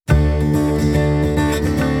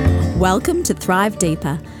Welcome to Thrive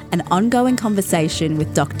Deeper, an ongoing conversation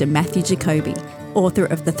with Dr. Matthew Jacoby, author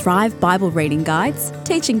of the Thrive Bible Reading Guides,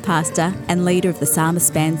 teaching pastor and leader of the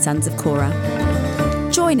Psalmist band Sons of Korah.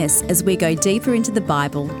 Join us as we go deeper into the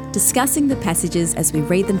Bible, discussing the passages as we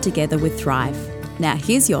read them together with Thrive. Now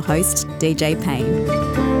here's your host, DJ Payne.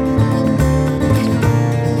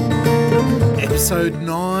 Episode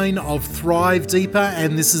 9 of Thrive Deeper,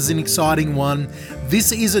 and this is an exciting one.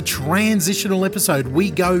 This is a transitional episode. We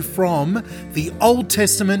go from the Old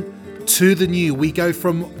Testament to the New. We go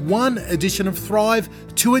from one edition of Thrive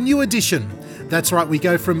to a new edition. That's right, we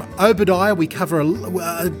go from Obadiah, we cover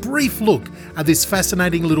a brief look at this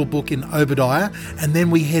fascinating little book in Obadiah, and then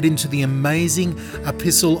we head into the amazing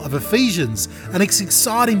epistle of Ephesians. And it's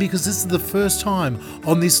exciting because this is the first time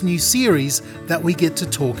on this new series that we get to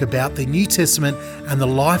talk about the New Testament and the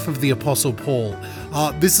life of the Apostle Paul.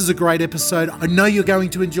 This is a great episode. I know you're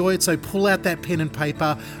going to enjoy it, so pull out that pen and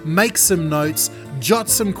paper, make some notes, jot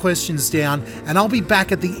some questions down, and I'll be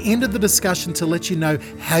back at the end of the discussion to let you know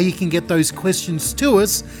how you can get those questions to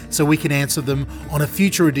us so we can answer them on a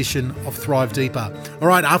future edition of Thrive Deeper. All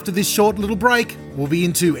right, after this short little break, we'll be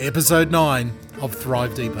into episode 9 of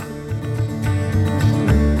Thrive Deeper.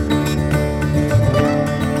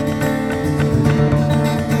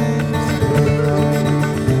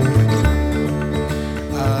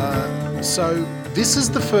 So this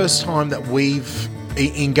is the first time that we've,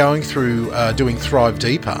 in going through doing Thrive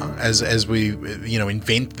Deeper, as we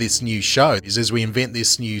invent this new show, as we invent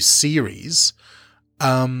this new series.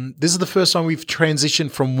 This is the first time we've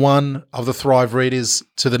transitioned from one of the Thrive readers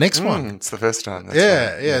to the next one. It's the first time. That's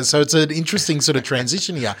right. Yeah. So it's an interesting sort of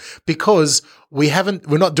transition here because we're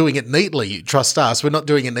not doing it neatly. Trust us, we're not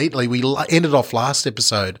doing it neatly. We ended off last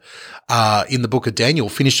episode in the book of Daniel,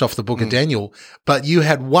 finished off the book of Daniel, but you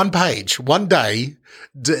had one day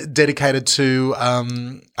dedicated to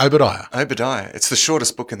Obadiah. Obadiah. It's the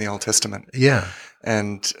shortest book in the Old Testament. Yeah.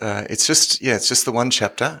 And it's just the one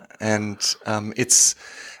chapter, and it's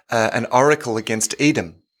an oracle against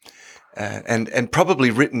Edom, and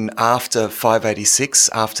probably written after 586,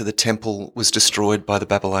 after the temple was destroyed by the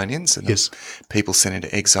Babylonians and the people sent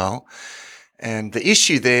into exile. And the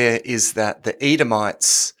issue there is that the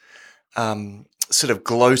Edomites sort of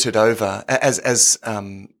gloated over, as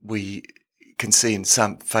we can see in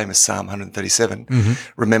some famous Psalm 137,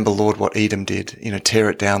 remember, Lord, what Edom did.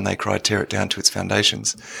 Tear it down, they cried, tear it down to its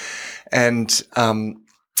foundations. And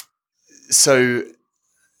so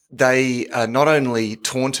they not only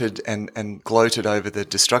taunted and gloated over the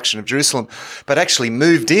destruction of Jerusalem, but actually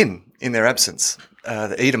moved in their absence.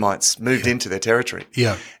 The Edomites moved into their territory.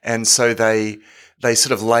 Yeah. And so they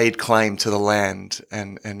sort of laid claim to the land,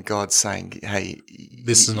 and God's saying, "Hey,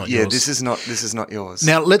 this is not yours. This is not yours."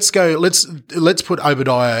 Now let's put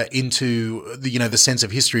Obadiah into the sense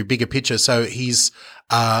of history, bigger picture. So he's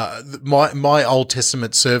my Old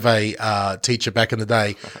Testament survey teacher back in the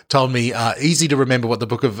day told me easy to remember what the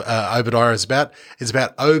book of Obadiah is about. It's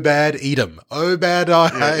about Obed-Edom.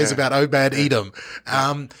 Obadiah is about Obed-Edom,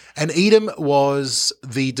 and Edom was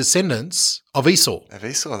the descendants of Esau. Of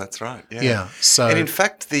Esau, that's right. Yeah. Yeah. So, and in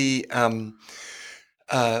fact, the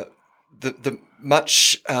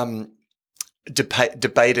much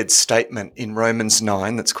debated statement in Romans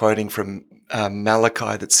 9 that's quoting from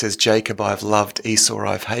Malachi that says, "Jacob I've loved, Esau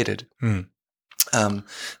I've hated."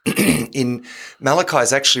 In Malachi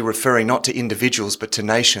is actually referring not to individuals but to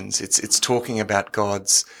nations. It's talking about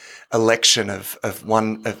God's election of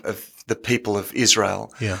the people of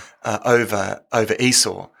Israel over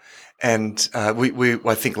Esau. And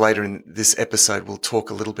I think later in this episode we'll talk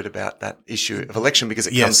a little bit about that issue of election because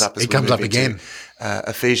it comes up as we move into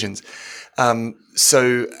Ephesians.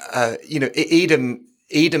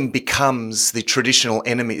 Edom becomes the traditional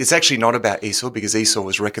enemy. It's actually not about Esau because Esau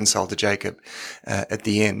was reconciled to Jacob at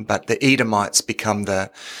the end, but the Edomites become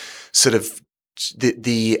the sort of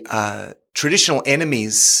the traditional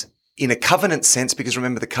enemies in a covenant sense, because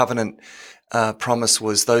remember the covenant promise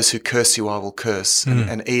was those who curse you I will curse,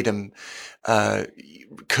 and Edom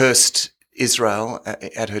cursed Israel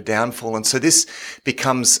at her downfall. And so this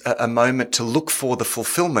becomes a moment to look for the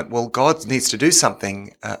fulfillment. Well, God needs to do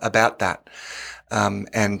something about that.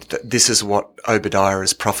 And this is what Obadiah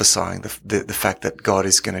is prophesying, the fact that God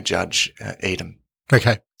is going to judge Edom.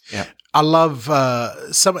 Okay. Yeah. I love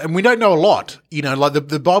some, and we don't know a lot. Like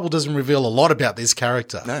the Bible doesn't reveal a lot about this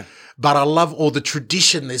character. No. But I love all the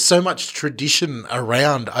tradition. There's so much tradition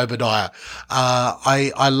around Obadiah.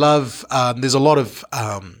 I love. There's a lot of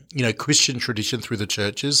Christian tradition through the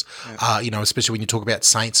churches. Especially when you talk about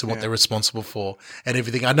saints and what they're responsible for and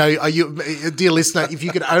everything. I know, you, dear listener, if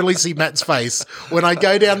you could only see Matt's face when I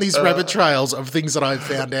go down these rabbit trails of things that I've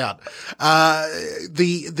found out.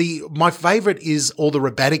 My favorite is all the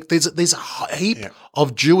rabbinic. There's a heap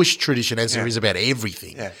of Jewish tradition, as there is about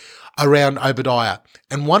everything. Yeah. Around Obadiah.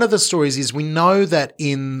 And one of the stories is we know that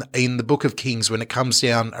in the book of Kings, when it comes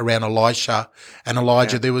down around Elisha and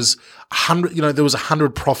Elijah, there was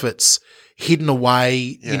 100 prophets hidden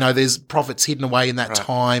away. Yeah. There's prophets hidden away in that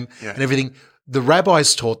time and everything. The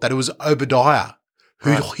rabbis taught that it was Obadiah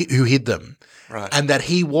who hid them, and that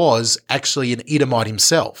he was actually an Edomite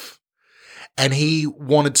himself. And he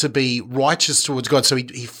wanted to be righteous towards God. So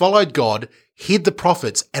he followed God, hid the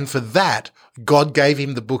prophets, and for that, God gave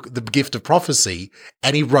him the gift of prophecy,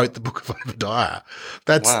 and he wrote the book of Obadiah.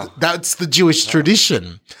 That's the Jewish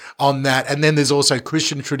tradition on that. And then there's also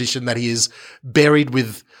Christian tradition that he is buried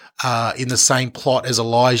with in the same plot as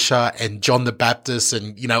Elijah and John the Baptist,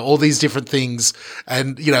 and all these different things.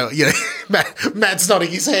 And Matt's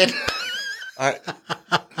nodding his head.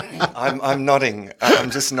 I'm nodding.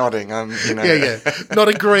 I'm just nodding. Not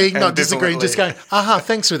agreeing, not disagreeing, just going,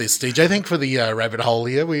 thanks for this, DJ. Thanks for the rabbit hole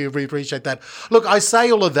here. We appreciate that. Look, I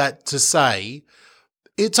say all of that to say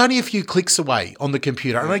it's only a few clicks away on the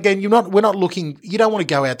computer. And again, we're not looking, you don't want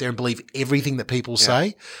to go out there and believe everything that people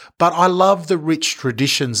say, but I love the rich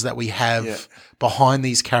traditions that we have behind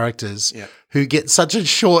these characters who get such a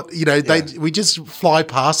short, we just fly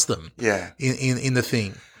past them in the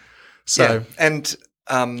thing. So, and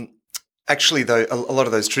actually, though, a lot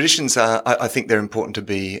of those traditions are, I think they're important to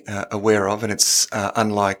be aware of, and it's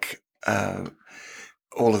unlike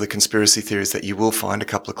all of the conspiracy theories that you will find a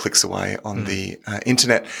couple of clicks away on the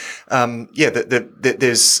internet.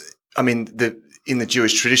 There's, in the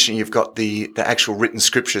Jewish tradition, you've got the actual written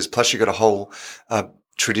scriptures, plus you've got a whole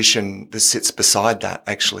tradition that sits beside that,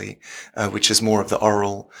 actually, which is more of the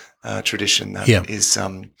oral tradition that is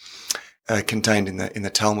contained in the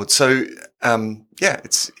Talmud. So,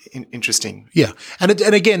 it's interesting. Yeah. And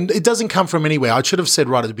again, it doesn't come from anywhere. I should have said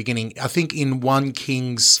right at the beginning, I think in 1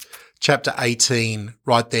 Kings chapter 18,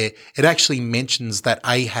 right there, it actually mentions that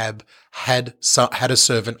Ahab had a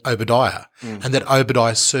servant, Obadiah, and that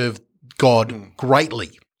Obadiah served God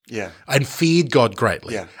greatly. Yeah. And feared God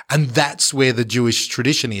greatly. Yeah. And that's where the Jewish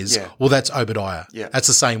tradition is. Yeah. Well, that's Obadiah. Yeah. That's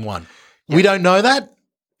the same one. Yeah. We don't know that.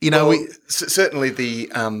 Certainly the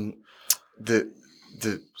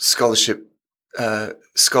scholarship,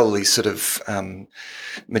 scholarly sort of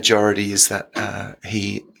majority is that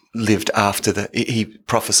he lived he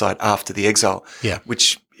prophesied after the exile,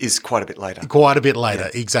 which is quite a bit later.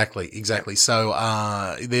 Exactly. So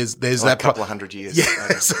there's that couple of hundred years.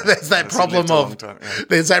 Yeah, so there's that problem of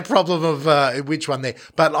there's that problem of which one there.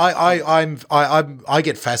 But I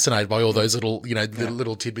get fascinated by all those little the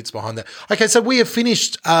little tidbits behind that. Okay, so we have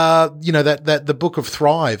finished that the book of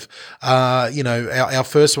Thrive. Our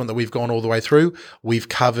first one that we've gone all the way through. We've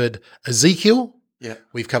covered Ezekiel. Yeah,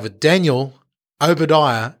 we've covered Daniel,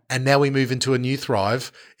 Obadiah, and now we move into a new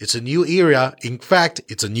Thrive. It's a new era. In fact,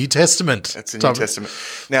 it's a New Testament. It's a New Testament.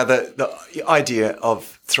 Now, the idea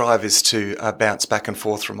of Thrive is to bounce back and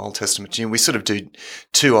forth from Old Testament. We sort of do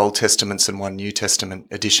 2 Old Testaments and 1 New Testament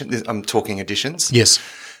edition. I'm talking editions. Yes.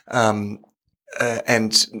 And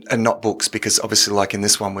not books, because obviously, like in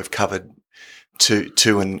this one, we've covered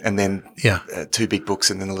two and then 2 big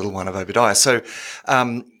books and then a little one of Obadiah. So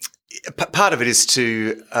part of it is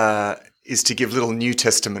to give little New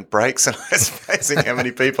Testament breaks, and it's amazing how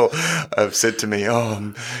many people have said to me,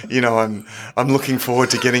 I'm looking forward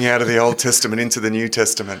to getting out of the Old Testament into the New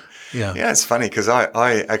Testament. Yeah, it's funny because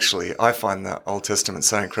I find the Old Testament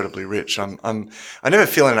so incredibly rich. I never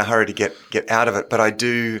feel in a hurry to get out of it, but I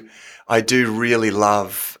do really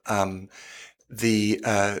love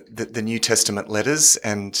the New Testament letters,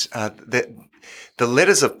 and the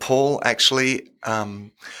letters of Paul actually.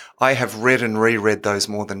 I have read and reread those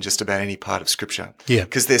more than just about any part of Scripture. Yeah.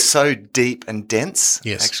 Because they're so deep and dense.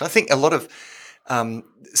 Yes. Actually, I think a lot of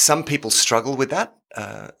some people struggle with that.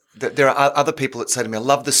 There are other people that say to me, I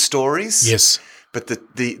love the stories. Yes. But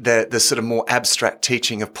the sort of more abstract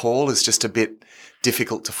teaching of Paul is just a bit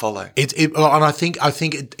difficult to follow. And I think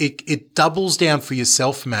it doubles down for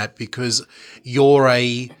yourself, Matt, because you're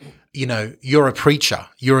a you're a preacher,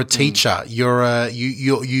 you're a teacher,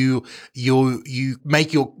 you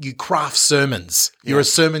craft sermons. You're a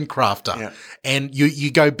sermon crafter, and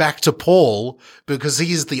you go back to Paul because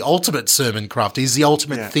he is the ultimate sermon crafter. He's the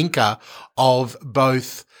ultimate thinker of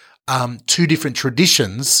both two different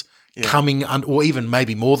traditions. Coming or even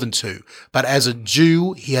maybe more than two. But as a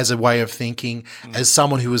Jew, he has a way of thinking. As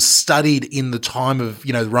someone who has studied in the time of,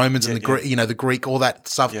 the Romans and the Greek, all that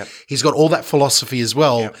stuff, he's got all that philosophy as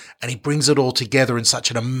well. And he brings it all together in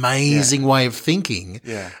such an amazing way of thinking.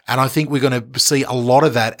 And I think we're going to see a lot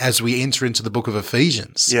of that as we enter into the book of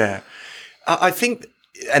Ephesians. Yeah. I think,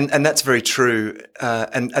 and that's very true.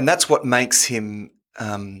 And that's what makes him,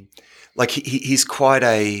 he's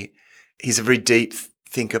a very deep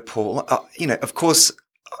thinker, Paul. Of course,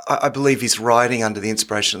 I believe he's writing under the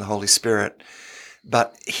inspiration of the Holy Spirit,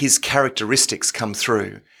 but his characteristics come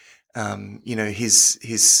through.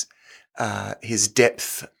 His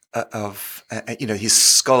depth of, his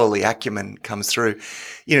scholarly acumen comes through.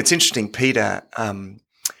 It's interesting. Peter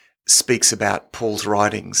speaks about Paul's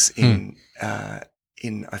writings in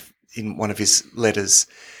one of his letters,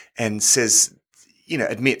 and says,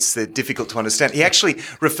 admits they're difficult to understand. He actually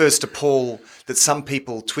refers to Paul that some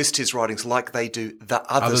people twist his writings like they do the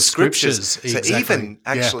other scriptures. Exactly. So even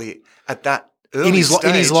actually at that early in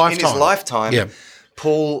his lifetime,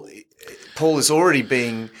 Paul is already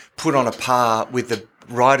being put on a par with the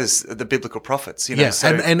writers, the biblical prophets.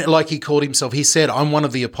 And like he called himself, he said, "I'm one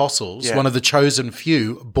of the apostles, one of the chosen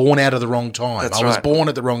few, born out of the wrong time. I was born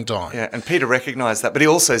at the wrong time." Yeah, and Peter recognized that, but he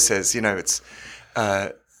also says, it's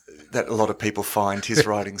that a lot of people find his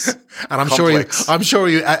writings and I'm sure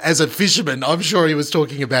he, as a fisherman, I'm sure he was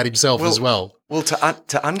talking about himself as well. Well,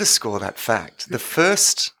 to underscore that fact, the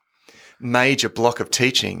first major block of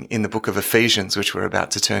teaching in the book of Ephesians, which we're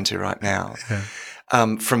about to turn to right now,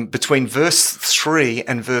 from between verse 3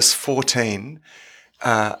 and verse 14,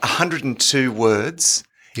 102 words,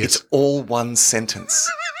 it's all one sentence.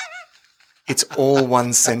 It's all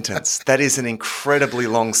one sentence. That is an incredibly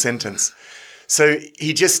long sentence. So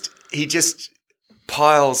he just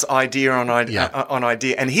piles idea on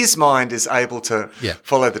idea, and his mind is able to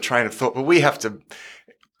follow the train of thought. But we have to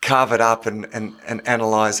carve it up and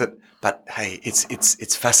analyze it. But hey,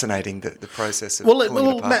 it's fascinating the process of pulling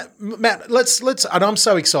it apart. Matt, let's. And I'm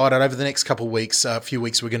so excited. Over the next couple of weeks, few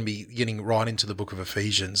weeks, we're going to be getting right into the book of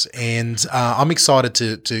Ephesians, and I'm excited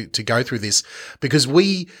to go through this because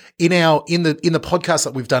we in the podcast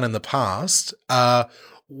that we've done in the past.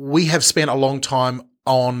 We have spent a long time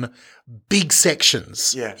on big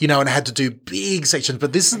sections, and had to do big sections.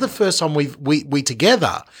 But this is the first time we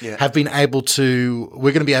together have been able to.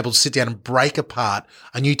 We're going to be able to sit down and break apart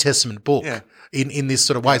a New Testament book in this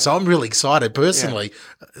sort of way. So I'm really excited personally.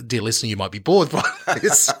 Dear listener, you might be bored by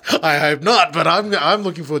this. I hope not, but I'm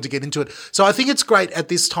looking forward to get into it. So I think it's great at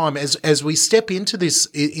this time as we step into this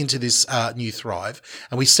new Thrive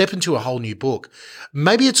and we step into a whole new book.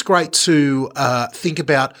 Maybe it's great to think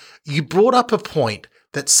about. You brought up a point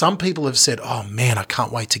that some people have said, "Oh man, I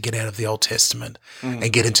can't wait to get out of the Old Testament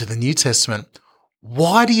and get into the New Testament."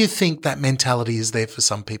 Why do you think that mentality is there for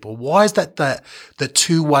some people? Why is that the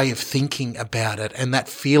two way of thinking about it and that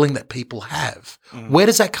feeling that people have? Where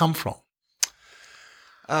does that come from?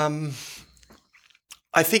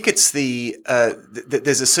 I think it's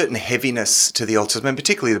there's a certain heaviness to the Old Testament,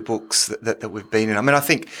 particularly the books that we've been in. I mean, I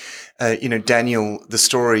think, Daniel, the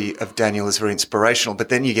story of Daniel is very inspirational, but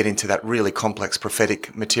then you get into that really complex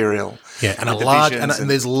prophetic material. Yeah, and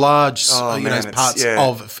there's large parts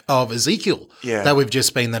of Ezekiel that we've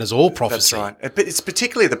just been, that is all prophecy. That's right. But it's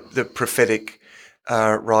particularly the prophetic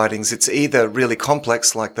writings. It's either really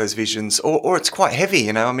complex like those visions or it's quite heavy,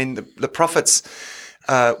 I mean, the prophets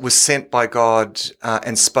was sent by God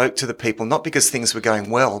and spoke to the people, not because things were going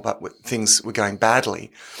well, but things were going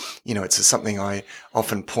badly. It's something I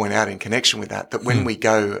often point out in connection with that when we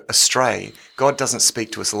go astray, God doesn't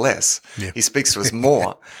speak to us less. Yeah. He speaks to us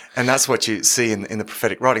more. And that's what you see in the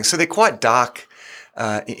prophetic writings. So they're quite dark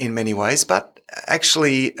in many ways, but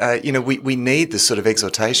actually, we need the sort of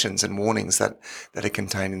exhortations and warnings that are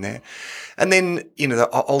contained in there. And then, the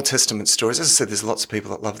Old Testament stories, as I said, there's lots of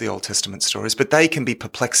people that love the Old Testament stories, but they can be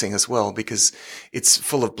perplexing as well because it's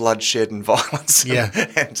full of bloodshed and violence.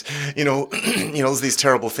 And all these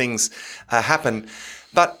terrible things happen.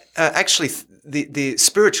 But actually, the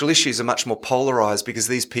spiritual issues are much more polarized because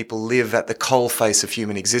these people live at the coalface of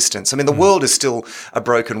human existence. I mean, the world is still a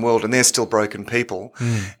broken world and they're still broken people.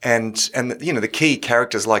 And the key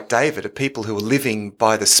characters like David are people who are living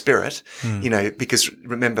by the Spirit, because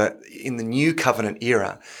remember, in the New Covenant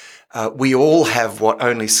era, we all have what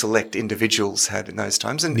only select individuals had in those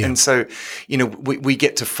times. And so, we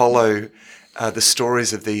get to follow the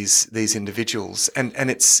stories of these individuals. And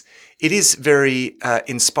it is very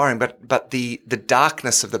inspiring, but the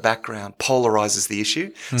darkness of the background polarizes the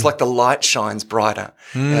issue. It's like the light shines brighter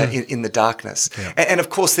in the darkness. Yeah. And of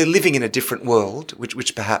course, they're living in a different world,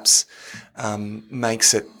 which perhaps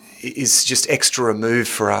makes it is just extra removed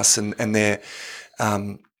for us. And they're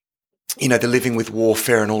they're living with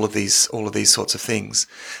warfare and all of these sorts of things.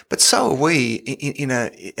 But so are we.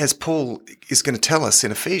 As Paul is going to tell us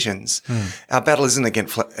in Ephesians, our battle isn't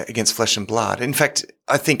against flesh and blood. In fact,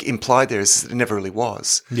 I think implied there is that it never really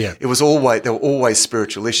was. Yeah, there were always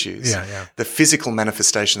spiritual issues. Yeah. The physical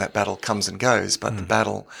manifestation of that battle comes and goes, but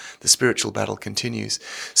the spiritual battle continues.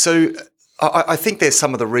 So I think there's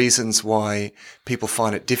some of the reasons why people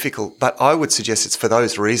find it difficult, but I would suggest it's for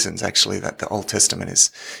those reasons actually that the Old Testament is,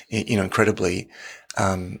 incredibly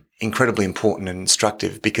important and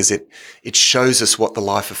instructive, because it shows us what the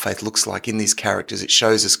life of faith looks like in these characters. It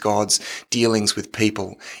shows us God's dealings with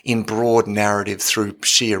people in broad narrative through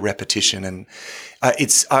sheer repetition. And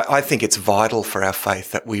I think it's vital for our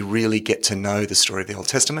faith that we really get to know the story of the Old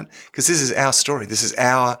Testament, because this is our story. These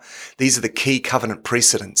are the key covenant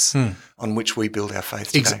precedents on which we build our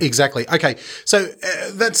faith today. Exactly. Okay, so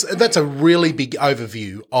that's a really big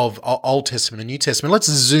overview of Old Testament and New Testament. Let's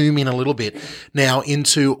zoom in a little bit now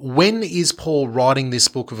into when is Paul writing this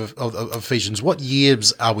book of Ephesians? What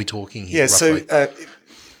years are we talking here? Yeah, roughly? So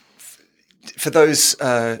for those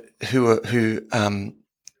who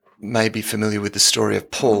may be familiar with the story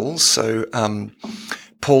of Paul, so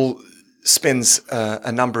Paul spends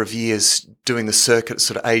a number of years doing the circuit,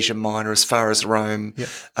 sort of Asia Minor, as far as Rome,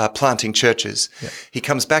 planting churches. Yep. He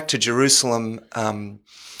comes back to Jerusalem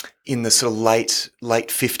in the sort of late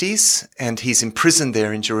 50s, and he's imprisoned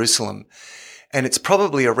there in Jerusalem. And it's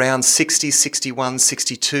probably around 60, 61,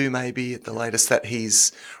 62 maybe at the latest that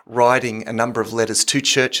he's writing a number of letters to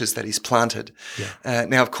churches that he's planted. Yeah.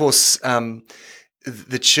 Now, of course,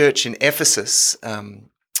 the church in Ephesus,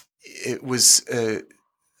 it was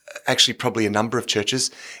actually probably a number of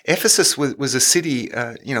churches. Ephesus was a city,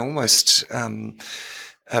 almost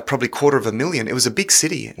probably 250,000. It was a big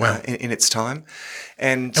city. Wow. In its time.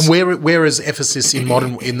 And where is Ephesus in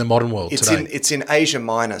the modern world today? It's in Asia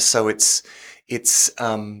Minor, so it's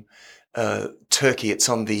Turkey. It's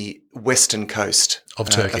on the western coast of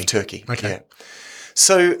Turkey. Okay. Yeah.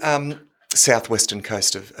 So southwestern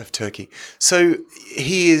coast of Turkey. So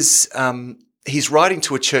he is he's writing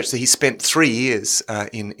to a church that he spent 3 years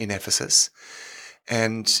in Ephesus,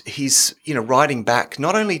 and he's writing back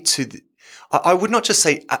not only to I would not just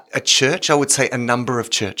say a church, I would say a number of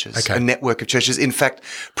churches, a network of churches. In fact,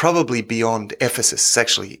 probably beyond Ephesus. It's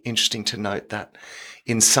actually interesting to note that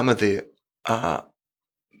in some of the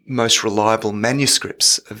most reliable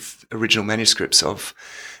original manuscripts of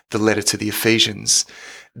the letter to the Ephesians,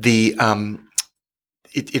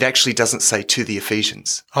 it actually doesn't say to the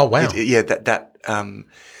Ephesians. Oh wow!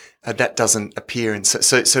 That doesn't appear, and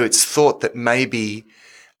so it's thought that maybe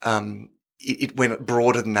it went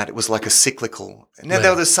broader than that. It was like a cyclical. Now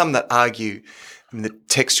there's some that argue. I mean, the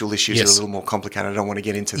textual issues are a little more complicated. I don't want to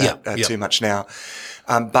get into that too much now,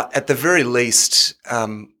 but at the very least,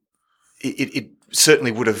 it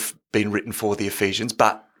certainly would have been written for the Ephesians,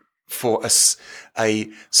 but for a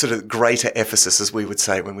sort of greater Ephesus, as we would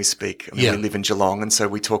say when we speak. I mean, we live in Geelong, and so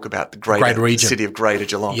we talk about the greater region. City of Greater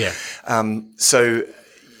Geelong. Yeah. So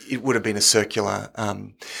it would have been a circular.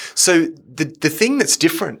 So the thing that's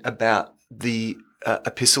different about the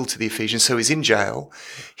epistle to the Ephesians, so he's in jail,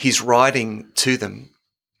 he's writing to them.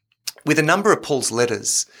 With a number of Paul's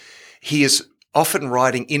letters, he is often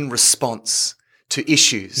writing in response to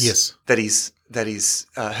issues that he's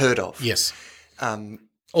heard of. Yes.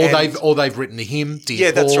 Or they've written to him.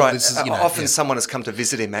 Dear Paul, that's right. This is, often someone has come to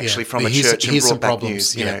visit him actually from a church and brought back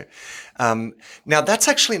news. Now that's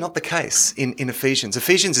actually not the case in Ephesians.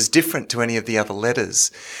 Ephesians is different to any of the other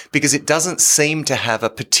letters because it doesn't seem to have a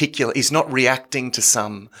particular. He's not reacting to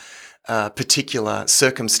some particular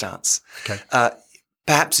circumstance. Okay.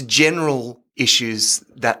 Perhaps general issues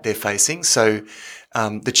that they're facing. So.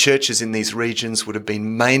 The churches in these regions would have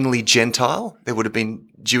been mainly Gentile. There would have been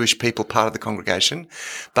Jewish people part of the congregation,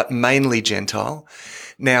 but mainly Gentile.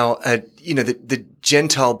 Now, the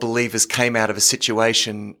Gentile believers came out of a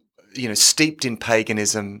situation, steeped in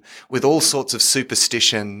paganism with all sorts of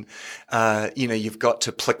superstition. You've got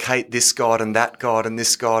to placate this God and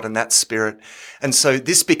this God and that spirit. And so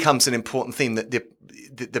this becomes an important theme, that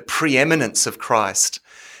the preeminence of Christ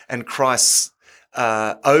and Christ's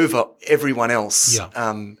over everyone else.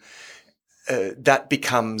 that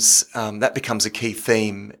becomes a key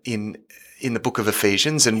theme in the book of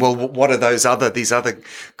Ephesians. And well, what are these other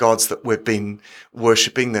gods that we've been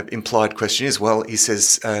worshipping? The implied question is, well, he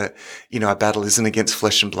says, our battle isn't against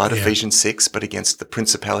flesh and blood, Ephesians 6, but against the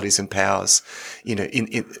principalities and powers,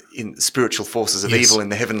 in spiritual forces of evil in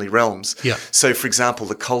the heavenly realms. Yeah. So, for example,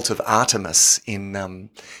 the cult of Artemis in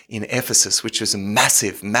Ephesus, which was a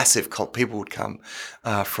massive, massive cult, people would come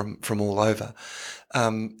from all over.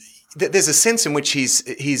 There's a sense in which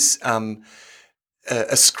he's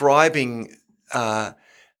ascribing that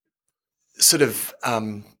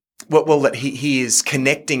he is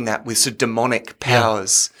connecting that with sort of demonic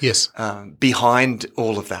powers behind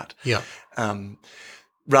all of that. Yeah.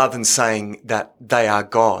 Rather than saying that they are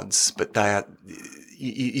gods, but they are,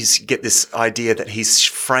 you get this idea that he's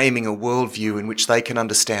framing a worldview in which they can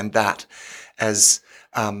understand that as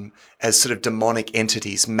sort of demonic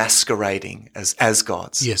entities masquerading as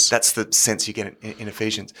gods. Yes. That's the sense you get in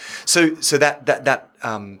Ephesians. So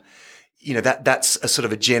that's a sort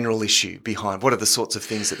of a general issue behind what are the sorts of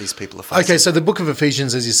things that these people are facing. Okay, so the book of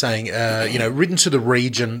Ephesians, as you're saying, written to the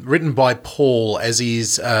region, written by Paul as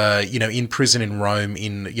he's, in prison in Rome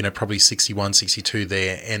in, probably 61, 62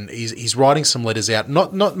 there, and he's writing some letters out,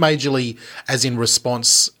 not majorly as in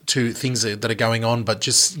response to things that are going on, but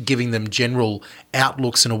just giving them general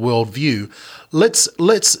outlooks and a worldview.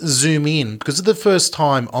 Let's zoom in, because for the first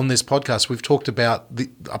time on this podcast, we've talked about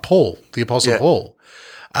Paul, the Apostle Paul.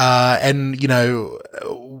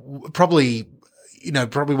 Probably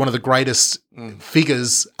one of the greatest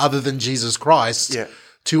figures other than Jesus Christ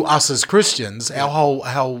to us as Christians. Our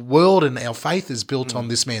whole world and our faith is built on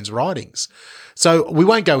this man's writings. So we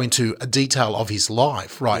won't go into a detail of his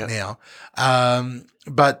life right now.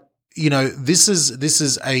 But this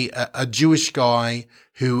is a Jewish guy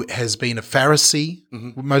who has been a Pharisee,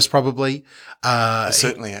 most probably.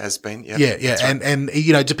 Certainly has been. Yeah. Yeah. Right. And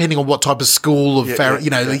depending on what type of school of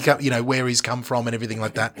where he's come from and everything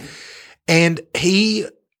like that. And he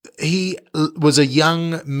was a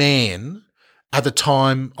young man at the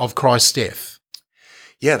time of Christ's death.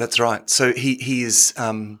 Yeah, that's right. So he is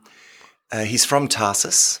he's from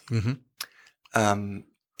Tarsus. Mm-hmm.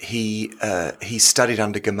 He studied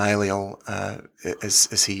under Gamaliel,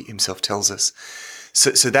 as he himself tells us.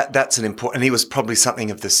 So that's an important, and he was probably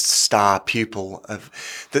something of the star pupil of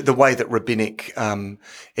the way that rabbinic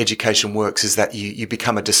education works is that you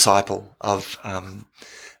become a disciple of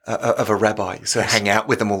a rabbi, so hang out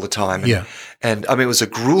with them all the time. And I mean, it was a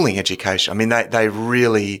grueling education. I mean, they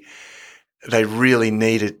really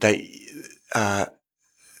needed the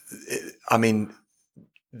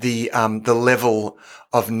level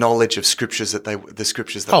of knowledge of scriptures that they would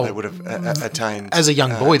have attained as a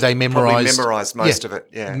young boy. They memorized most of it.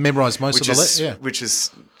 Yeah, memorized most of it. Yeah, which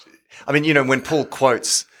is, I mean, when Paul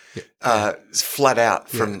quotes flat out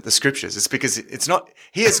from the scriptures, it's because it's not.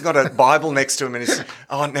 He has got a Bible next to him, and he's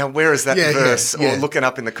now where is that verse? Or looking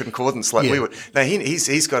up in the concordance like we would. Now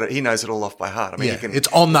he's got it. He knows it all off by heart. I mean, it's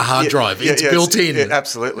on the hard drive. It's built in.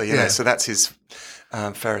 Absolutely. So that's his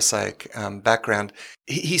Pharisaic background.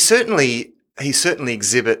 He certainly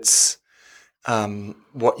exhibits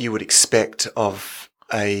what you would expect of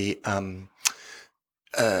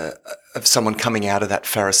of someone coming out of that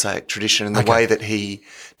Pharisaic tradition, and the way that he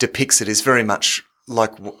depicts it is very much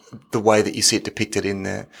like the way that you see it depicted in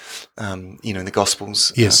the in the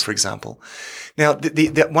Gospels, for example. Now,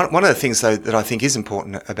 one of the things though that I think is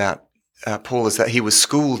important about Paul is that he was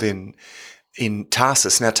schooled in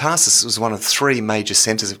Tarsus. Now, Tarsus was one of three major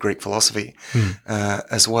centers of Greek philosophy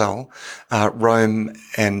as well. Rome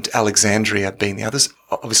and Alexandria being the others.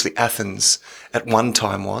 Obviously, Athens at one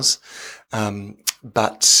time was,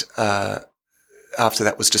 but after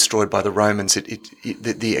that was destroyed by the Romans,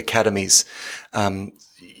 the academies,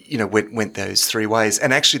 went those three ways.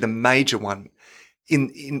 And actually, the major one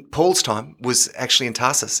in Paul's time was actually in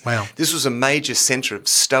Tarsus. Wow. This was a major center of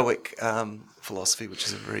Stoic philosophy, which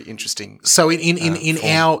is a very interesting. So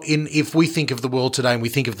if we think of the world today and we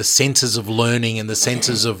think of the centers of learning and the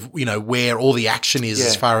centers of where all the action is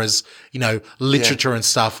as far as literature and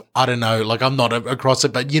stuff, I don't know, like I'm not across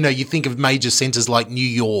it, but you think of major centers like New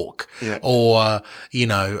York or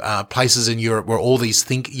places in Europe where all these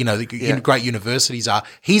great universities are.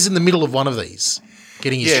 He's in the middle of one of these,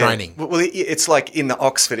 getting his training. Well, it's like in the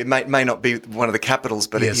Oxford. It may not be one of the capitals,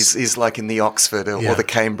 but he's like in the Oxford or the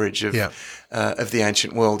Cambridge of the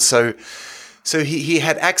ancient world. So So he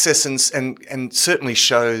had access and certainly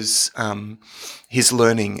shows his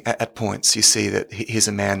learning at points. You see that he's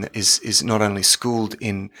a man that is not only schooled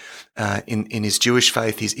in his Jewish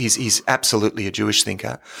faith. He's absolutely a Jewish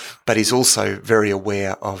thinker, but he's also very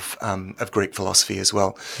aware of Greek philosophy as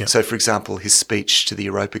well. Yep. So, for example, his speech to the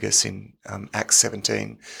Areopagus in Acts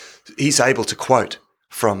 17, he's able to quote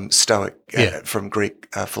from Stoic, from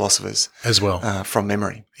Greek philosophers as well, from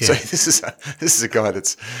memory. Yeah. So this is a guy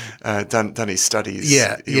that's done his studies.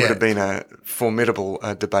 He would have been a formidable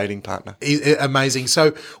debating partner. Amazing.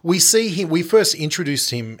 So we see him. We first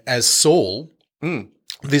introduced him as Saul,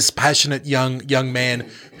 this passionate young man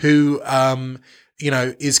who,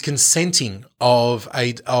 is consenting of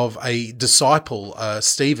a disciple,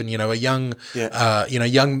 Stephen. A young,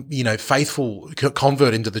 faithful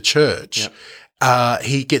convert into the church. Yep.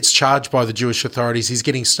 He gets charged by the Jewish authorities. He's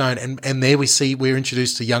getting stoned. And there we're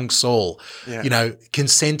introduced to young Saul,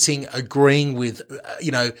 consenting, agreeing with,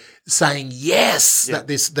 saying yes, that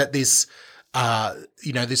this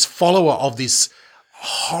follower of this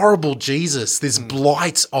horrible Jesus, this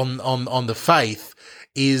blight on the faith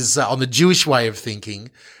is on the Jewish way of thinking.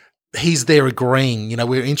 He's there agreeing,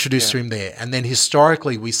 we're introduced to him there. And then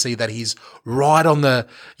historically we see that he's right on the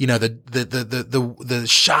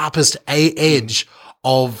sharpest edge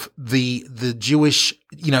of the Jewish,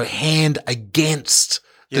 hand against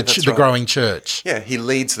the growing church. Yeah, he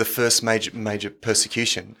leads the first major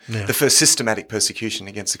persecution, the first systematic persecution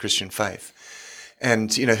against the Christian faith.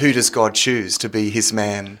 And, who does God choose to be his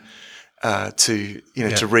man to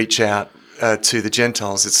reach out to the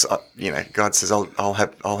Gentiles? It's God says, I'll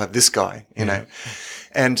have this guy, know,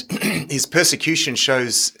 and his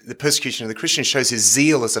the persecution of the Christians shows his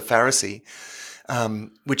zeal as a Pharisee,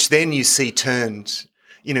 which then you see turned.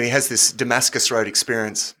 He has this Damascus Road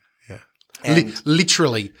experience.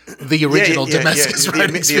 Literally, the original Damascus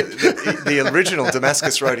Road experience. The original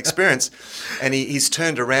Damascus Road experience, and he's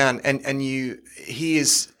turned around, and you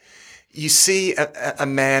see a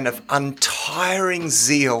man of untiring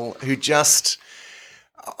zeal who just,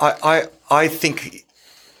 I think,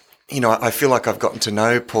 I feel like I've gotten to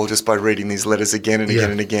know Paul just by reading these letters again and again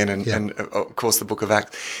and again, and of course the book of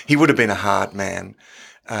Acts. He would have been a hard man,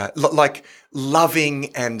 like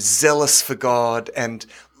loving and zealous for God and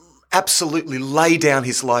absolutely lay down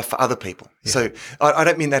his life for other people. Yeah. So I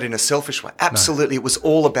don't mean that in a selfish way. Absolutely, It was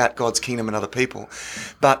all about God's kingdom and other people,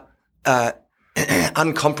 but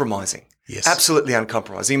uncompromising. Yes. Absolutely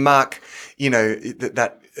uncompromising. Mark,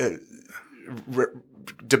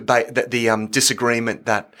 debate, that the disagreement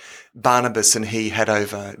that Barnabas and he had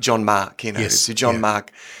over John Mark, so John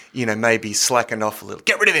Mark, maybe slackened off a little.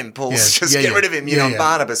 Get rid of him, Paul. Get rid of him. And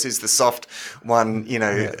Barnabas is the soft one,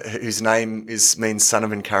 whose name means son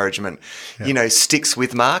of encouragement, sticks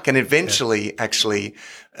with Mark, and eventually actually,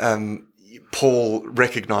 Paul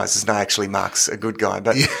recognizes, no, actually Mark's a good guy.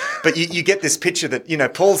 But but you get this picture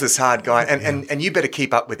that, Paul's this hard guy and you better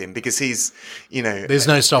keep up with him because he's, There's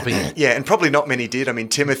no stopping him. Yeah, and probably not many did. I mean,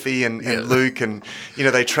 Timothy and Luke and,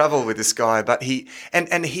 they travel with this guy, but he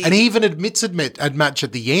even admits much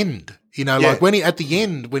at the end, like when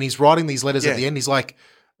he's writing these letters at the end, he's like,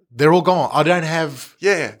 they're all gone. I don't have,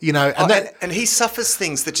 and he suffers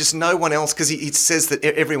things that just no one else, because he says that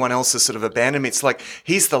everyone else has sort of abandoned him. It's like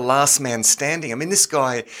he's the last man standing. I mean, this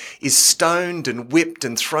guy is stoned and whipped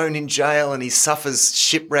and thrown in jail, and he suffers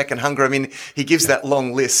shipwreck and hunger. I mean, he gives that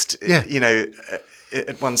long list,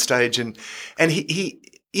 at one stage, and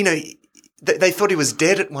they thought he was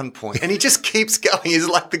dead at one point, and he just keeps going. He's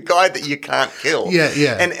like the guy that you can't kill.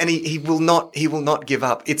 And he will not give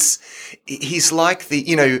up. He's like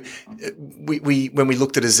we when we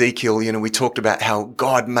looked at Ezekiel, we talked about how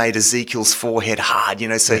God made Ezekiel's forehead hard,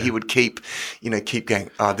 so he would keep going,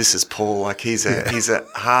 oh, this is Paul. Like he's a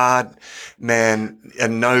hard man, a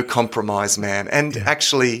no compromise man. And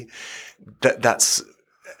actually that's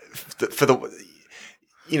for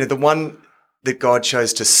the one that God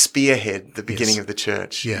chose to spearhead the beginning of the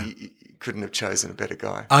church. Yeah. You couldn't have chosen a better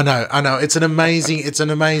guy. I know. It's an amazing, it's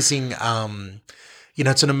an amazing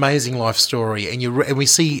life story. And we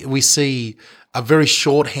see a very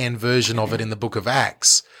shorthand version of it in the book of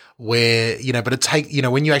Acts where,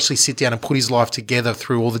 when you actually sit down and put his life together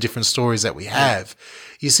through all the different stories that we have,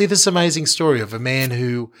 you see this amazing story of a man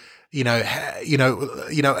who,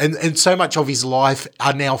 and so much of his life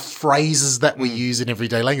are now phrases that we use in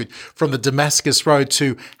everyday language, from the Damascus Road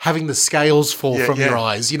to having the scales fall from your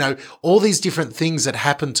eyes, all these different things that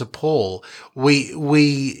happen to Paul,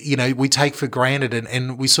 we take for granted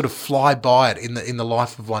and we sort of fly by it in the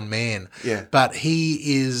life of one man. Yeah. But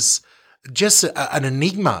he is, just an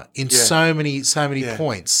enigma in so many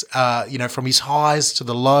points. From his highs to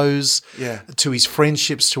the lows, to his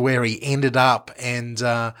friendships to where he ended up, and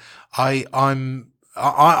I'm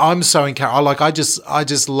so encouraged. I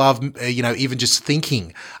just love even just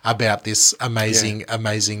thinking about this amazing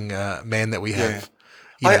man that we have.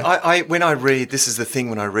 When I read, this is the thing,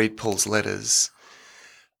 when I read Paul's letters,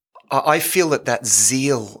 I feel that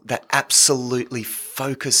zeal, that absolutely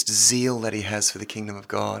focused zeal that he has for the kingdom of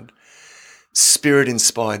God,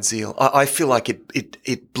 Spirit-inspired zeal, I feel like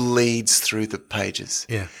it bleeds through the pages.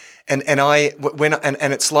 Yeah. And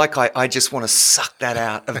it's like I just want to suck that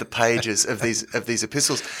out of the pages of these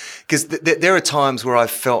epistles, because there are times where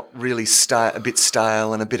I've felt really a bit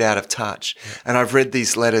stale and a bit out of touch, and I've read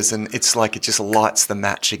these letters and it's like it just lights the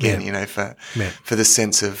match again, for the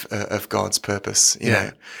sense of God's purpose, you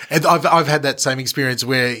know. And I've had that same experience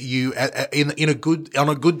where you on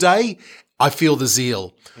a good day, I feel the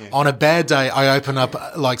zeal. Yeah. On a bad day, I open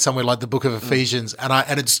up like somewhere like the book of Ephesians,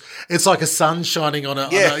 and it's like a sun shining on a.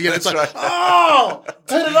 It's like, right. Oh,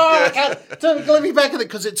 turn it on! I can't let me back in it,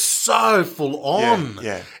 because it's so full on.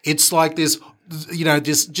 Yeah. It's like this,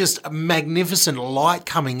 just a magnificent light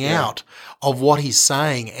coming out of what he's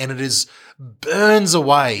saying, and it burns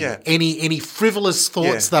away any frivolous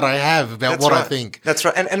thoughts that I have about what I think. That's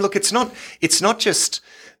right. And look, it's not just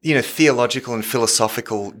theological and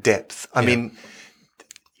philosophical depth. I mean,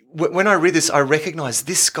 when I read this, I recognize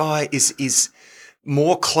this guy is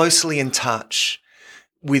more closely in touch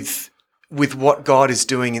with what God is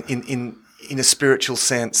doing in a spiritual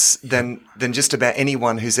sense than just about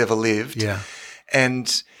anyone who's ever lived. Yeah.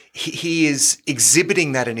 And he is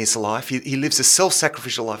exhibiting that in his life. He lives a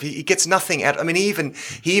self-sacrificial life. He gets nothing out. I mean, he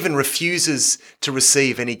even refuses to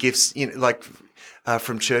receive any gifts,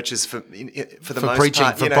 from churches for the most preaching,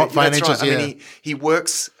 part. For financials, that's right. I mean, he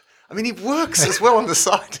works. I mean, he works as well on the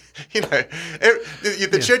side.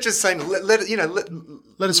 The church is saying, let us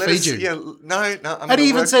feed you. Yeah, no. And he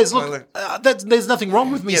even says, look, there's nothing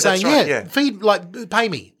wrong with me saying, feed, pay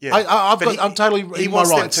me. Yeah. I'm totally in my rights. He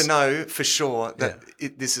wants them to know for sure that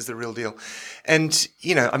this is the real deal. And,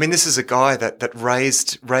 this is a guy that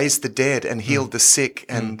raised the dead and healed the sick,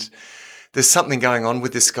 and there's something going on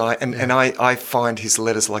with this guy. And I find his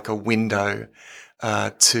letters like a window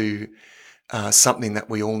to something that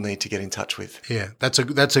we all need to get in touch with. Yeah, that's a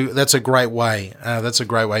great way. That's a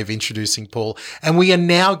great way of introducing Paul. And we are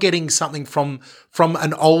now getting something from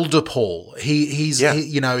an older Paul. He's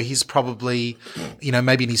probably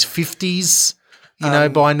maybe in his 50s.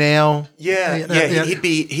 By now. He'd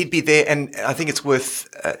be there, and I think it's worth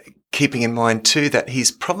keeping in mind too that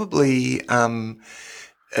he's probably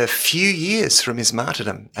a few years from his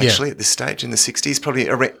martyrdom, actually, at this stage in the 60s, probably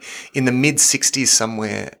in the mid-60s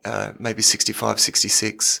somewhere, maybe 65,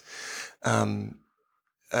 66.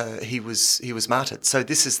 He was martyred. So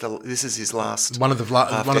this is his last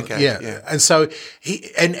decade. And so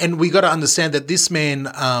and we got to understand that this man,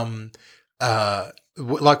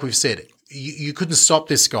 like we've said, you couldn't stop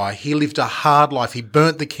this guy. He lived a hard life. He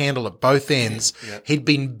burnt the candle at both ends. Yeah. He'd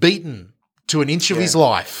been beaten to an inch of his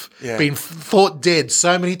life, been thought dead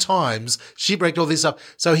so many times, shipwrecked, all this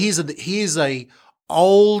stuff. So here's a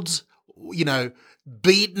old,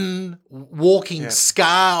 beaten, walking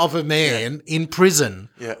scar of a man in prison,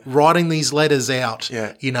 writing these letters out.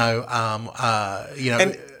 And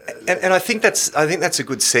I think that's a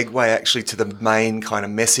good segue actually to the main kind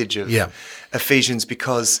of message of Ephesians,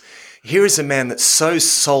 because here is a man that's so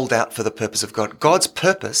sold out for the purpose of God. God's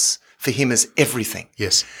purpose for him is everything.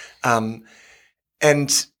 Yes.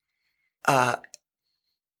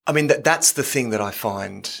 That's the thing that I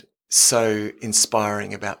find so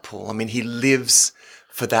inspiring about Paul. I mean, he lives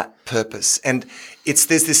for that purpose, and there's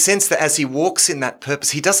this sense that as he walks in that purpose,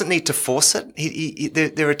 he doesn't need to force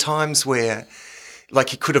it. There are times where, like,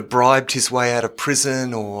 he could have bribed his way out of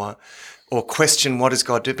prison or question what does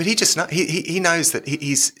God do, but he just he knows that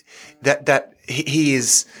he is.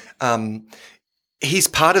 He's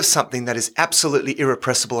part of something that is absolutely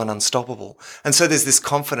irrepressible and unstoppable. And so there's this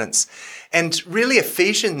confidence. And really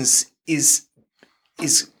Ephesians is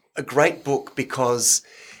a great book because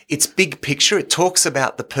it's big picture. It talks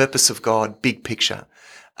about the purpose of God, big picture.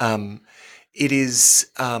 It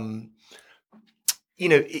is,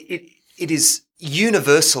 it is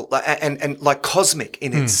universal and like cosmic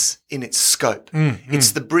in its scope.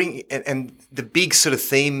 It's the big sort of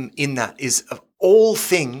theme in that is of all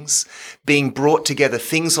things being brought together,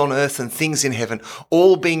 things on earth and things in heaven,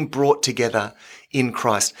 all being brought together in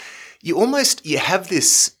Christ. You have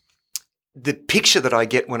the picture that I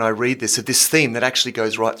get when I read this of this theme that actually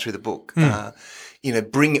goes right through the book.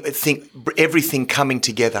 Everything coming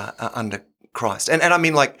together under Christ. And I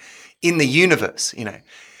mean, like, in the universe,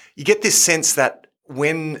 you get this sense that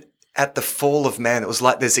when at the fall of man, it was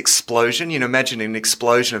like there's explosion. Imagine an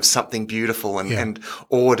explosion of something beautiful and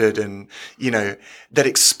ordered and, that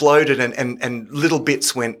exploded and little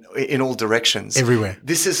bits went in all directions. Everywhere.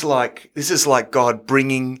 This is like God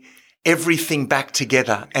bringing everything back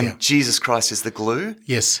together, and Jesus Christ is the glue.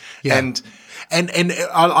 Yes. Yeah. And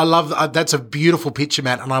I love that's a beautiful picture,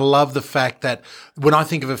 Matt. And I love the fact that when I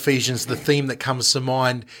think of Ephesians, the theme that comes to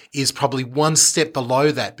mind is probably one step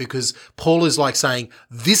below that, because Paul is like saying,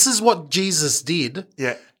 this is what Jesus did.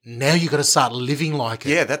 Yeah. Now you've got to start living like it.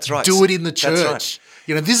 Yeah, that's right. Do it in the church. That's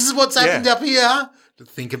right. This is what's happened up here.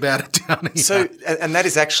 Think about it down here. So, and that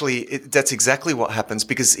is that's exactly what happens,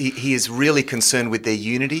 because he is really concerned with their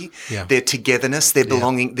unity, their togetherness, their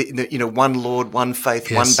belonging, one Lord, one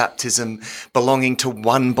faith, one baptism, belonging to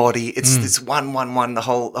one body. It's this one the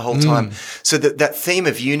whole time. So that theme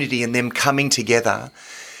of unity and them coming together,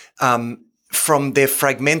 from their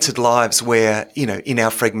fragmented lives where, in our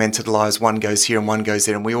fragmented lives, one goes here and one goes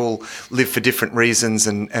there, and we all live for different reasons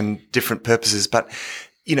and different purposes. But,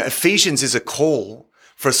 Ephesians is a call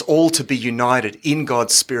for us all to be united in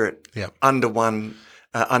God's Spirit under one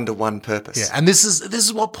purpose. Yeah, and this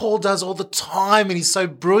is what Paul does all the time, and he's so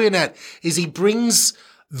brilliant at, is he brings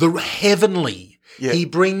the heavenly. Yeah. He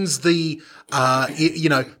brings the,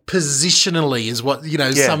 positionally is what,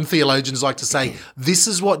 some theologians like to say. This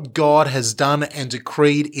is what God has done and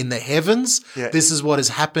decreed in the heavens. Yeah. This is what has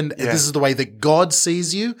happened. Yeah. This is the way that God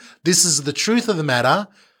sees you. This is the truth of the matter.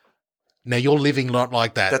 Now you're living not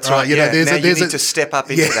like that. That's right. You need to step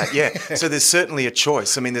up into that. Yeah. So there's certainly a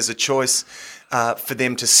choice. I mean, there's a choice for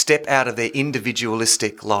them to step out of their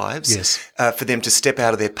individualistic lives, for them to step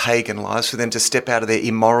out of their pagan lives, for them to step out of their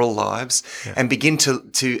immoral lives, and begin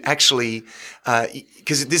to actually,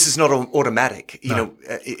 because this is not automatic.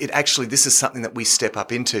 It actually, this is something that we step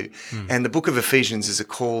up into, and the book of Ephesians is a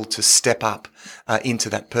call to step up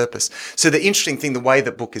into that purpose. So the interesting thing, the way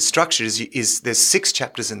the book is structured, is there's 6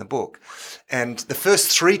 chapters in the book. And the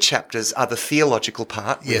first 3 chapters are the theological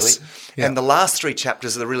part, really. Yes. Yeah. And the last 3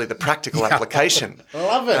 chapters are really the practical application. I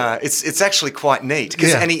love it. It's actually quite neat.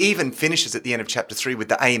 And he even finishes at the end of chapter 3 with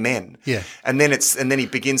the amen. Yeah. And then he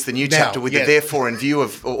begins the new chapter with the therefore in view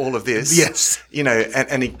of all of this. Yes.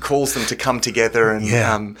 And he calls them to come together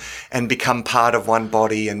and become part of one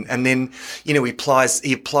body. And then, he applies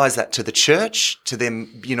that to the church, to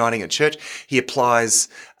them uniting at church. He applies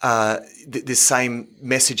this same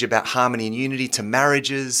message about harmony and unity to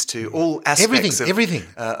marriages, to all aspects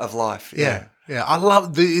of life. Yeah. Yeah, I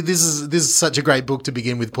love this is such a great book to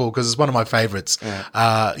begin with, Paul, because it's one of my favorites.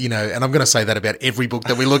 Yeah. And I'm going to say that about every book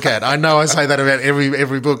that we look at. I know I say that about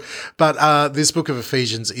every book, but this book of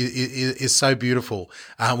Ephesians is so beautiful.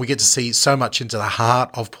 We get to see so much into the heart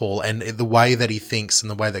of Paul and the way that he thinks and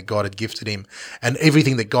the way that God had gifted him and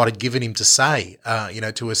everything that God had given him to say,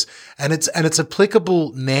 to us. And it's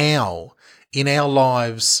applicable now in our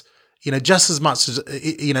lives, just as much as,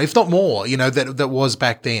 if not more, that was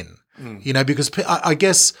back then. Because I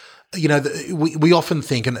guess, we often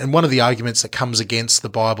think, and one of the arguments that comes against the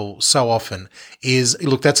Bible so often is,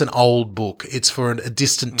 look, that's an old book. It's for a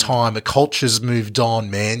distant time. A culture's moved on,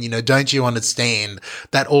 man. Don't you understand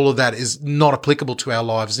that all of that is not applicable to our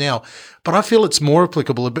lives now? But I feel it's more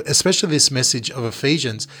applicable, especially this message of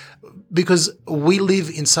Ephesians, because we live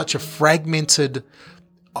in such a fragmented,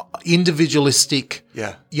 individualistic,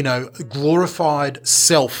 glorified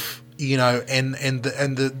self, and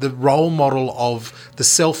the role model of the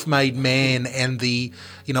self-made man and the,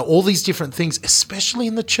 all these different things, especially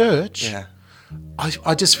in the church. Yeah.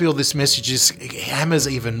 I just feel this message hammers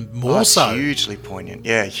even more so. Hugely poignant.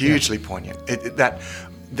 Yeah, hugely poignant.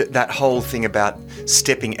 That whole thing about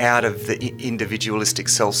stepping out of the individualistic,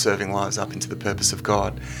 self-serving lives up into the purpose of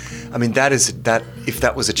God. I mean, if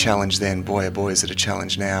that was a challenge then, boy, oh boy, is it a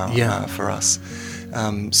challenge now for us.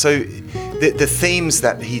 So the themes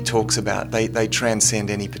that he talks about, they transcend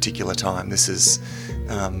any particular time. This is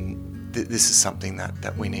something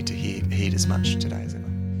that we need to heed as much today as ever.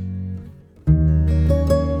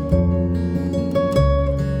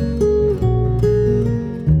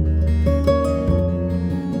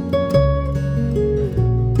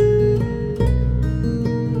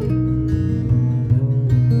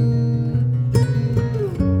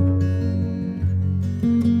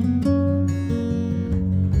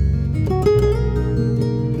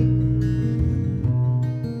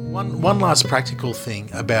 One last practical thing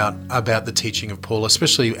about the teaching of Paul,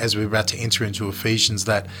 especially as we're about to enter into Ephesians,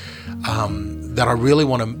 that I really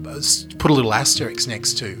want to put a little asterisk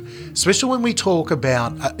next to, especially when we talk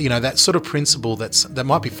about that sort of principle that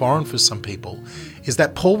might be foreign for some people, is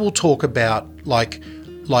that Paul will talk about like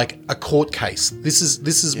like a court case. This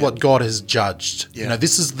is what God has judged. Yeah.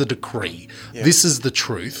 This is the decree. Yeah. This is the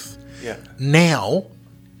truth. Yeah. Now,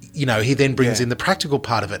 he then brings Yeah. in the practical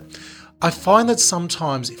part of it. I find that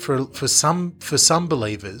sometimes for some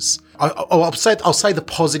believers, I'll say the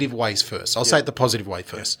positive ways first. I'll say it the positive way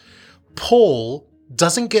first. Paul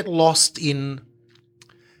doesn't get lost in,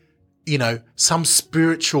 some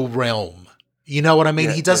spiritual realm. You know what I mean?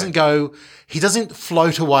 Yeah, he doesn't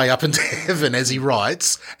float away up into heaven as he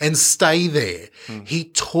writes and stay there. He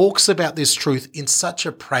talks about this truth in such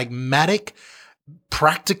a pragmatic,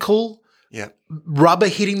 practical, Yeah. rubber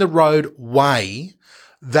hitting the road way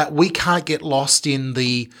that we can't get lost in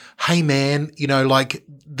the, hey man, like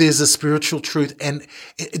there's a spiritual truth, and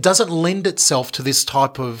it doesn't lend itself to this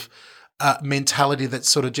type of mentality that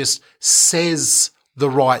sort of just says the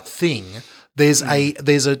right thing. There's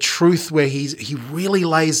a truth where he really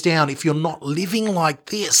lays down, if you're not living like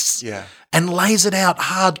this, Yeah. and lays it out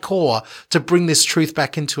hardcore to bring this truth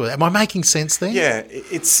back into it. Am I making sense there? Yeah,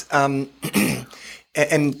 it's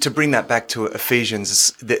and to bring that back to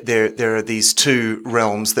Ephesians, there are these two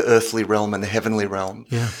realms, the earthly realm and the heavenly realm.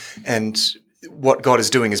 Yeah. And what God is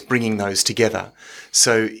doing is bringing those together.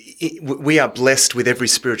 So we are blessed with every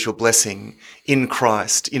spiritual blessing in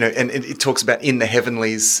Christ, and it talks about in the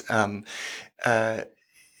heavenlies,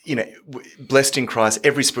 blessed in Christ,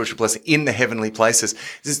 every spiritual blessing in the heavenly places.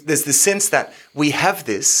 There's the sense that we have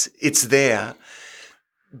this, it's there,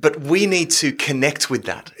 but we need to connect with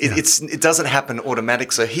that. It doesn't happen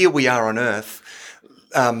automatic. So here we are on earth.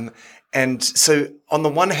 And so on the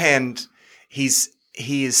one hand, he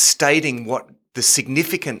is stating what the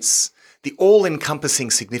significance, the all-encompassing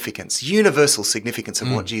significance, universal significance of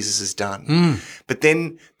what Jesus has done. But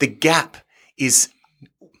then the gap is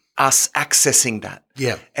us accessing that.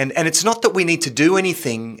 Yeah. And it's not that we need to do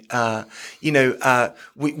anything. We are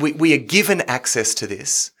given access to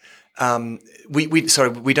this.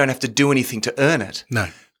 We don't have to do anything to earn it. No.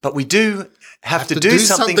 But we do have to do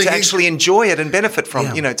something to actually enjoy it and benefit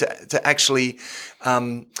from, Yeah. to actually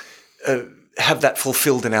have that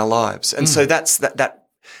fulfilled in our lives. And so that's that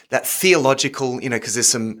theological, because there's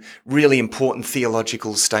some really important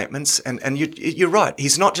theological statements. And you're right.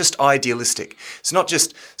 He's not just idealistic. It's not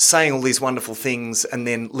just saying all these wonderful things and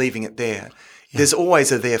then leaving it there. Yeah. There's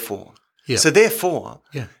always a therefore. Yeah. So therefore,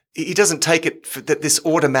 he doesn't take it that this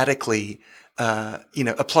automatically,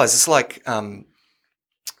 applies. It's like,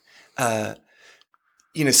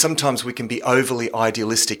 sometimes we can be overly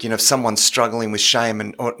idealistic. If someone's struggling with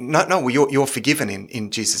shame you're forgiven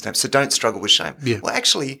in Jesus' name, so don't struggle with shame. Yeah. Well,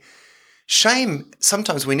 actually, shame,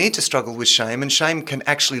 sometimes we need to struggle with shame, and shame can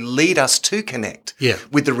actually lead us to connect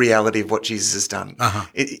with the reality of what Jesus has done. Uh-huh.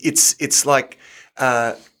 It's like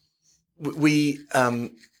we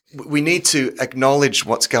need to acknowledge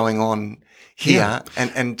what's going on here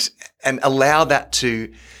and allow that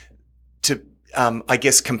to I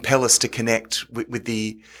guess compel us to connect with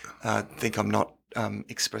the. I think I'm not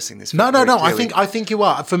expressing this. No. I think you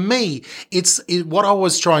are. For me, what I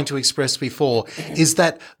was trying to express before is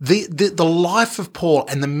that the life of Paul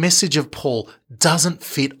and the message of Paul doesn't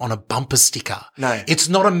fit on a bumper sticker. No, it's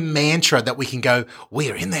not a mantra that we can go,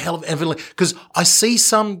 "We're in the hell of heaven." Because I see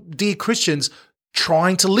some dear Christians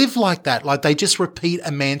trying to live like that, like they just repeat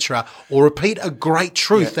a mantra or repeat a great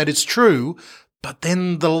truth that is true. But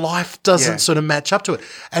then the life doesn't sort of match up to it.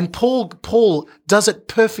 And Paul does it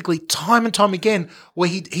perfectly time and time again, where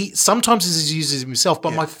he sometimes uses himself,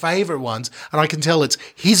 but my favorite ones, and I can tell it's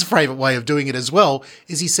his favorite way of doing it as well,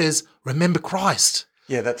 is he says, remember Christ.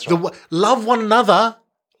 Yeah, that's right. Love one another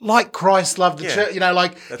like Christ loved the church.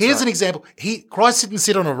 Here's right. an example. Christ didn't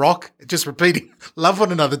sit on a rock, just repeating, love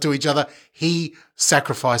one another to each other. He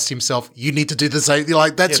sacrificed himself. You need to do the same.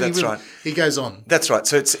 That's right. He goes on. That's right.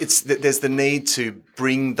 So there's the need to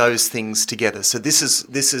bring those things together. So these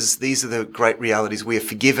are the great realities. We are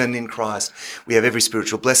forgiven in Christ. We have every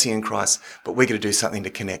spiritual blessing in Christ, but we're going to do something to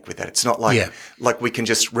connect with that. It's not like we can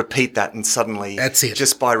just repeat that and suddenly that's it.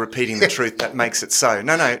 Just by repeating the truth that makes it so.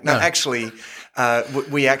 No. Actually,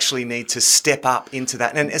 we actually need to step up into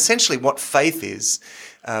that. And essentially what faith is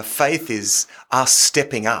us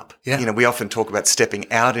stepping up. Yeah. We often talk about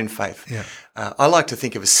stepping out in faith. Yeah. I like to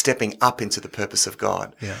think of as stepping up into the purpose of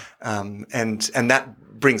God. Yeah. And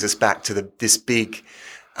that brings us back to this big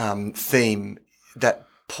theme that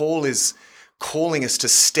Paul is calling us to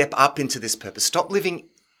step up into this purpose. Stop living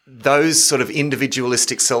those sort of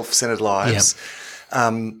individualistic, self-centered lives.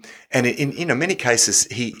 And in many cases,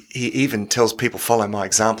 he even tells people, follow my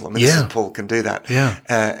example. I mean, this is Paul can do that. Yeah.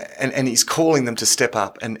 And he's calling them to step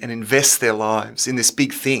up and invest their lives in this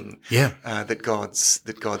big thing that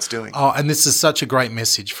God's doing. Oh, and this is such a great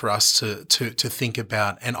message for us to think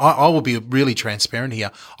about. And I will be really transparent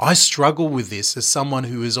here. I struggle with this as someone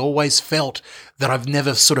who has always felt that I've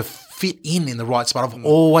never sort of fit in the right spot. I've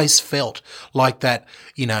always felt like that,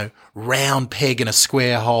 round peg in a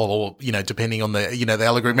square hole, or, depending on the, the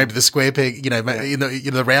allegory, maybe the square peg,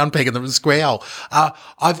 the round peg in the square hole.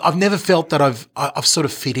 I've never felt that I've sort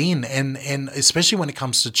of fit in, and especially when it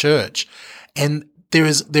comes to church. And there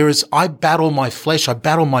is, I battle my flesh, I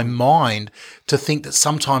battle my mind to think that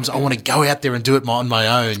sometimes I want to go out there and do it on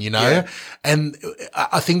my own, Yeah. And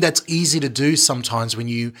I think that's easy to do sometimes when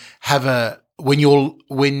you have when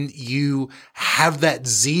you have that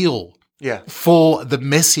zeal for the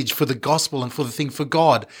message, for the gospel, and for the thing for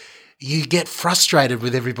God, you get frustrated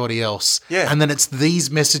with everybody else. Yeah. And then it's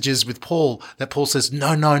these messages with Paul that Paul says,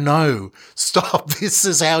 no, stop. This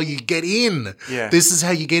is how you get in. Yeah. This is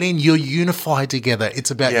how you get in. You're unified together.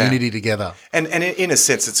 It's about unity together. And in a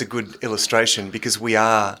sense, it's a good illustration, because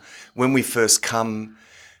when we first come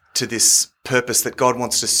to this purpose that God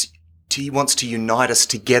wants He wants to unite us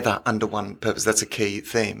together under one purpose. That's a key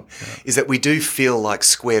theme, is that we do feel like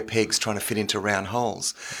square pegs trying to fit into round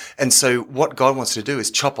holes. And so what God wants to do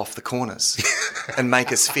is chop off the corners and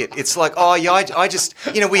make us fit. It's like, I just,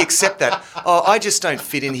 we accept that. I just don't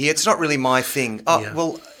fit in here. It's not really my thing.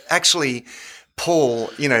 Well, actually, Paul,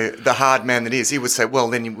 the hard man that is, he would say, well,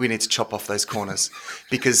 then we need to chop off those corners,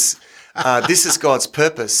 because this is God's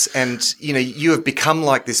purpose, and you have become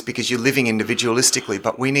like this because you're living individualistically.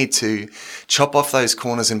 But we need to chop off those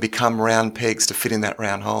corners and become round pegs to fit in that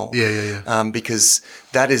round hole. Because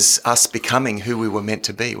that is us becoming who we were meant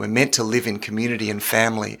to be. We're meant to live in community and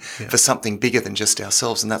family for something bigger than just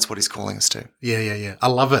ourselves, and that's what He's calling us to. Yeah. I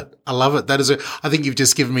love it. That is I think you've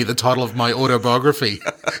just given me the title of my autobiography,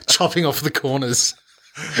 Chopping Off the Corners.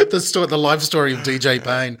 The life story of DJ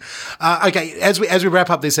Payne. Okay, as we wrap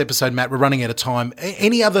up this episode, Matt, we're running out of time.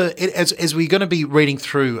 Any other, as we're going to be reading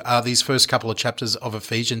through these first couple of chapters of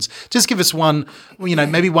Ephesians, just give us one,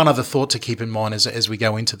 maybe one other thought to keep in mind as we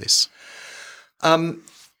go into this.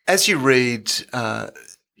 As you read,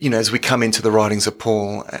 as we come into the writings of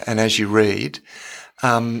Paul, and as you read,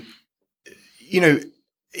 it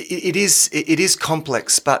is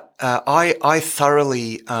complex, but I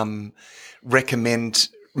thoroughly recommend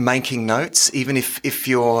making notes, even if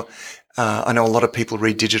you're I know a lot of people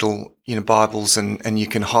read digital Bibles and you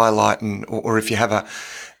can highlight, or if you have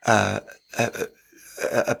a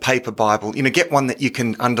paper Bible, get one that you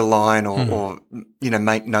can underline or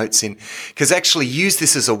make notes in, because actually use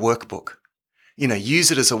this as a workbook. Use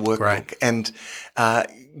it as a workbook. Right. And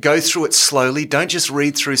go through it slowly. Don't just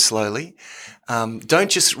read through slowly. Don't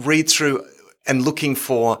just read through and looking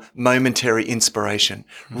for momentary inspiration.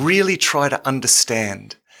 Really try to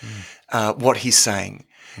understand what he's saying.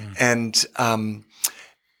 And of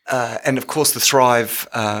course the Thrive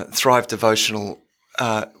devotional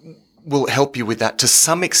will help you with that to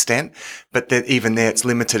some extent, but that even there it's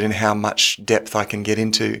limited in how much depth I can get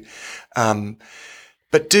into.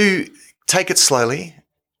 But do take it slowly,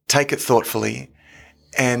 take it thoughtfully,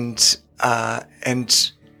 and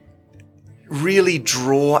really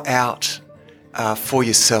draw out for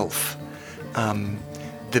yourself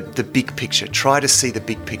the big picture. Try to see the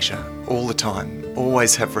big picture all the time.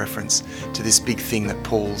 Always have reference to this big thing that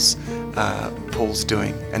Paul's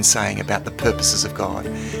doing and saying about the purposes of God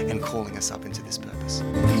and calling us up into this purpose.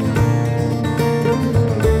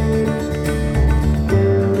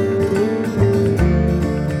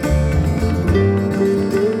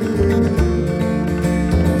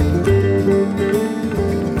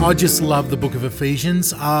 I just love the book of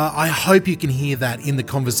Ephesians. I hope you can hear that in the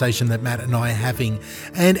conversation that Matt and I are having.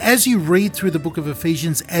 And as you read through the book of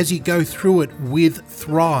Ephesians, as you go through it with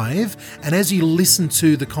Thrive, and as you listen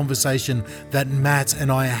to the conversation that Matt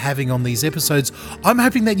and I are having on these episodes, I'm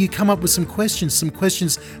hoping that you come up with some questions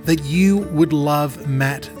that you would love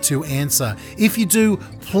Matt to answer. If you do,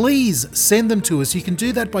 please send them to us. You can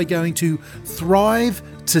do that by going to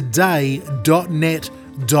thrivetoday.net.au.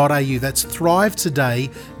 That's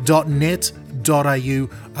thrivetoday.net.au.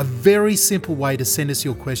 A very simple way to send us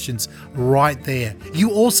your questions right there.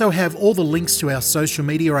 You also have all the links to our social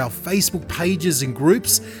media, our Facebook pages and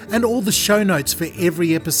groups, and all the show notes for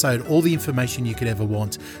every episode, all the information you could ever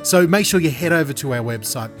want. So make sure you head over to our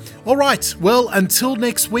website. All right, well, until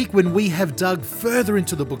next week when we have dug further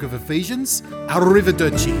into the book of Ephesians,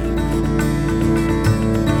 arrivederci.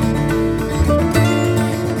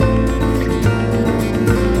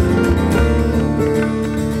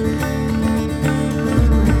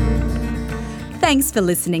 Thanks for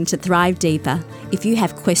listening to Thrive Deeper. If you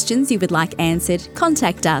have questions you would like answered,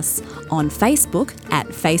 contact us on Facebook at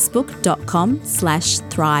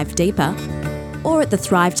facebook.com/thrivedeeper or at the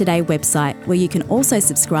Thrive Today website, where you can also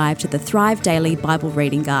subscribe to the Thrive Daily Bible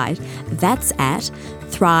Reading Guide. That's at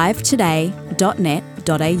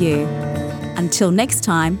thrivetoday.net.au. Until next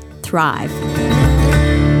time, thrive.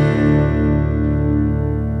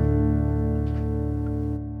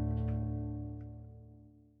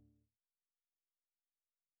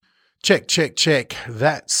 Check, check, check.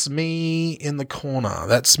 That's me in the corner.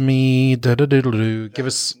 That's me. Da-da-doodle-doo. Give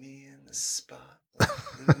us. Me in the spot,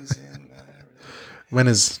 losing my When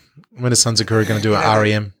is Sons of Korah going to do an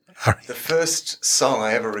REM? The first song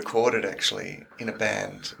I ever recorded, actually, in a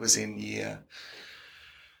band was in year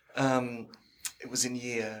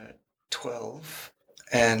 12,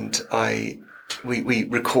 and we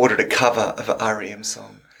recorded a cover of an REM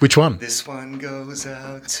song. Which one? This one goes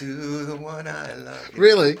out to the one I love.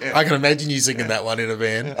 Really? Yeah. I can imagine you singing that one in a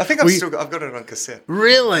band. I think I've got it on cassette.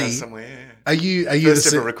 Really? Somewhere. Yeah. Are you First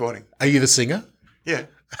the ever recording? Are you the singer? Yeah.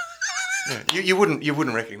 Yeah. You wouldn't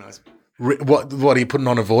recognise me. What are you putting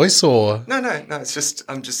on a voice or? No. It's just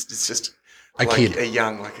A like kid.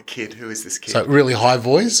 a kid. Who is this kid? So really high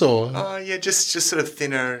voice or? Oh yeah, just sort of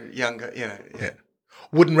thinner, younger. Yeah.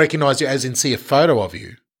 Wouldn't recognise you as in see a photo of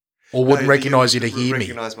you, or wouldn't recognise you to hear me.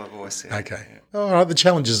 Recognise my voice. Yeah. Okay. Yeah. All right. The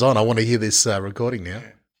challenge is on. I want to hear this recording now.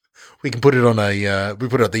 Yeah. We can put it on we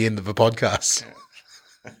put it at the end of a podcast. Yeah.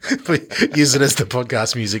 Use it as the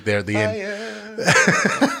podcast music there at the end. Yeah.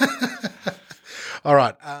 All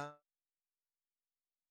right.